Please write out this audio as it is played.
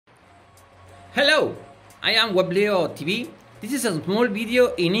Hello, I am Webleo TV. This is a small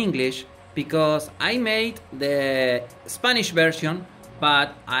video in English because I made the Spanish version,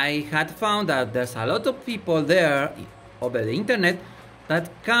 but I had found that there's a lot of people there over the internet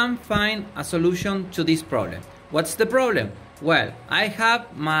that can find a solution to this problem. What's the problem? Well, I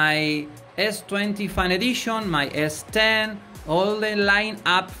have my S20 Fan Edition, my S10, all the line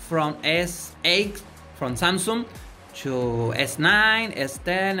up from S8 from Samsung to S9,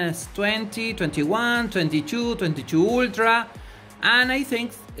 S10, S20, 21, 22, 22 Ultra, and I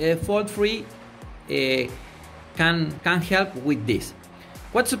think fault-free can help with this.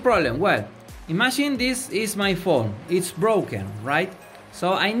 What's the problem? Well, imagine this is my phone. It's broken, right?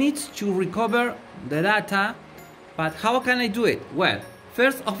 So I need to recover the data, but how can I do it? Well,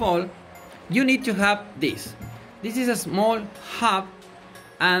 first of all, you need to have this. This is a small hub,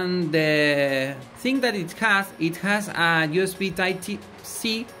 and the thing that it has a USB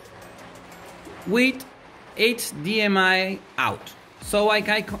Type-C with HDMI out. So I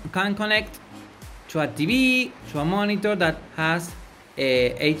can connect to a TV, to a monitor that has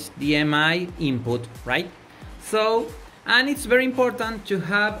a HDMI input, right? So, and it's very important to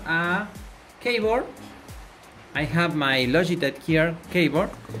have a keyboard. I have my Logitech here keyboard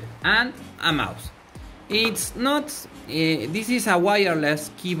and a mouse. It's not, this is a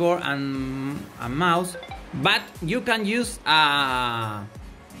wireless keyboard and a mouse, but you can use a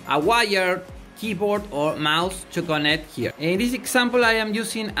wired keyboard or mouse to connect here. In this example, I am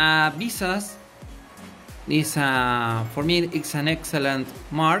using a Visas. For me, it's an excellent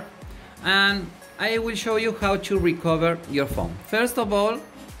mark, and I will show you how to recover your phone. First of all,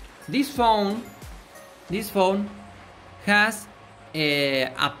 this phone has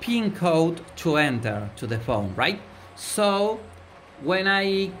a PIN code to enter to the phone, right? So when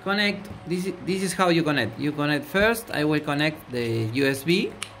I connect, this is how you connect. You connect first. I will connect the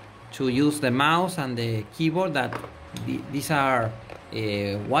USB to use the mouse and the keyboard. That these are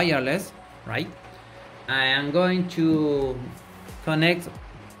wireless, right? I am going to connect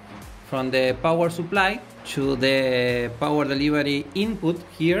from the power supply to the power delivery input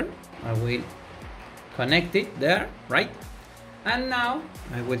here. I will connect it there, right? And now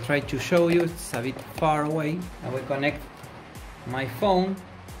I will try to show you. It's a bit far away. I will connect my phone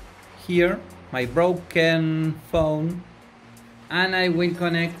here, my broken phone, and I will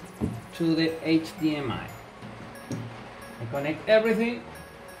connect to the HDMI. I connect everything,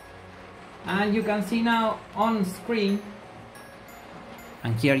 and you can see now on screen,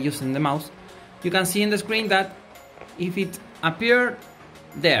 and here using the mouse, you can see in the screen that if it appeared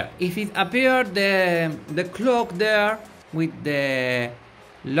there, if it appeared the clock there with the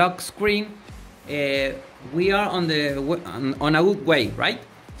lock screen, we are on a good way, right?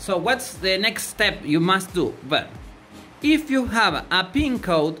 So what's the next step you must do? Well, if you have a PIN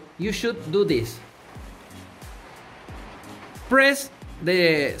code, you should do this. Press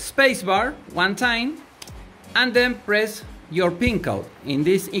the spacebar one time and then press your PIN code. In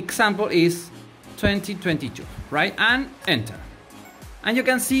this example is 2022, right? And enter. And you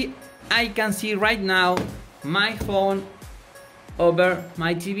can see, I can see right now my phone over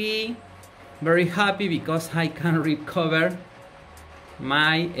my TV. Very happy because I can recover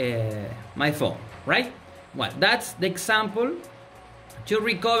my my phone, right? Well, that's the example to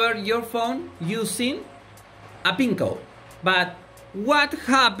recover your phone using a PIN code. But what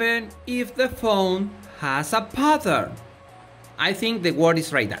happens if the phone has a pattern? I think the word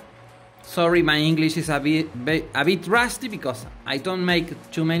is right there. Sorry, my English is a bit rusty because I don't make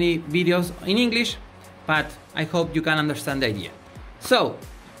too many videos in English, but I hope you can understand the idea. So,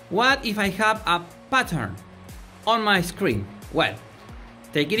 what if I have a pattern on my screen? Well,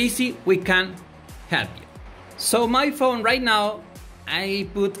 take it easy, we can help you. So my phone right now, I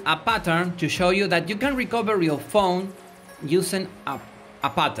put a pattern to show you that you can recover your phone using a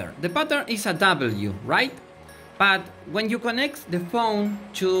pattern. The pattern is a W, right? But when you connect the phone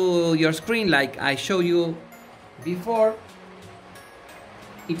to your screen, like I showed you before,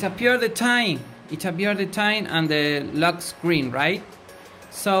 it appears the time. It appears the time and the lock screen, right?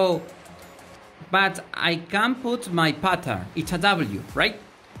 So, but I can put my pattern. It's a W, right?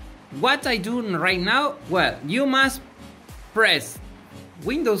 What I do right now, well, you must press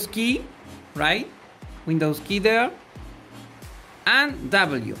Windows key, right? Windows key there, and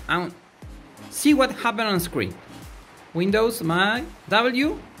W, and see what happened on screen. Windows, my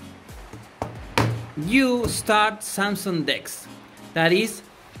W, you start Samsung DeX. That is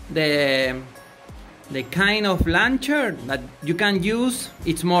the kind of launcher that you can use.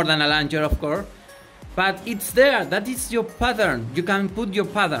 It's more than a launcher, of course, but it's there. That is your pattern. You can put your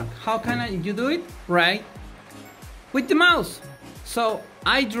pattern. How can you do it? Right? With the mouse. So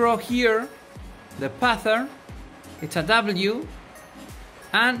I draw here the pattern, it's a W,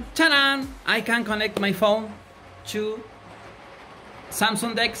 and ta-da! I can connect my phone to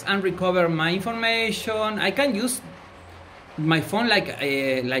Samsung DeX and recover my information. I can use my phone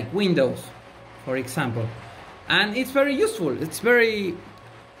like Windows, for example, and it's very useful. It's very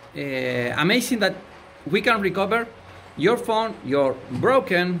amazing that we can recover your phone, your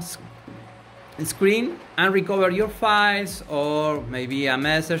broken screen, and recover your files or maybe a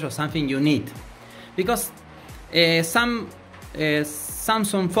message or something you need, because some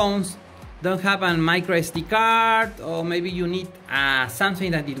Samsung phones don't have a micro SD card, or maybe you need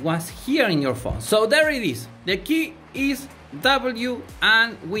something that it was here in your phone. So there it is. The key is W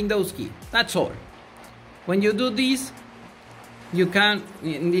and Windows key. That's all. When you do this, you can,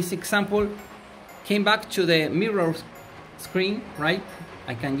 in this example, came back to the mirror screen, right?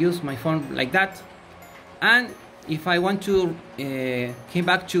 I can use my phone like that. And if I want to came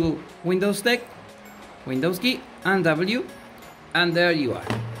back to Windows Deck, Windows key and W, and there you are.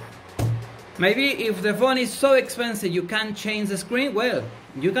 Maybe if the phone is so expensive you can't change the screen, well,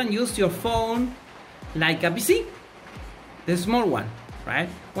 you can use your phone like a PC, the small one, right?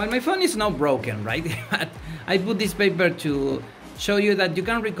 Well, my phone is not broken, right? But I put this paper to show you that you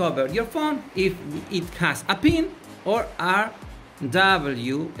can recover your phone if it has a pin or a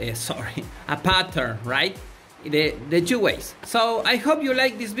pattern, right? The two ways. So I hope you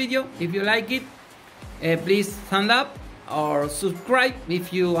like this video. If you like it, please thumbs up or subscribe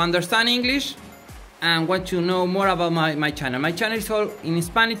if you understand English and want to know more about my channel. My channel is all in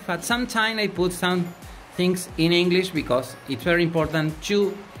Spanish, but sometimes I put some things in English because it's very important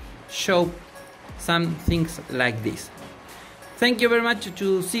to show some things like this. Thank you very much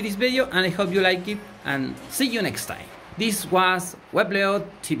to see this video, and I hope you like it, and see you next time. This was Webleo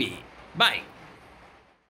TV. Bye.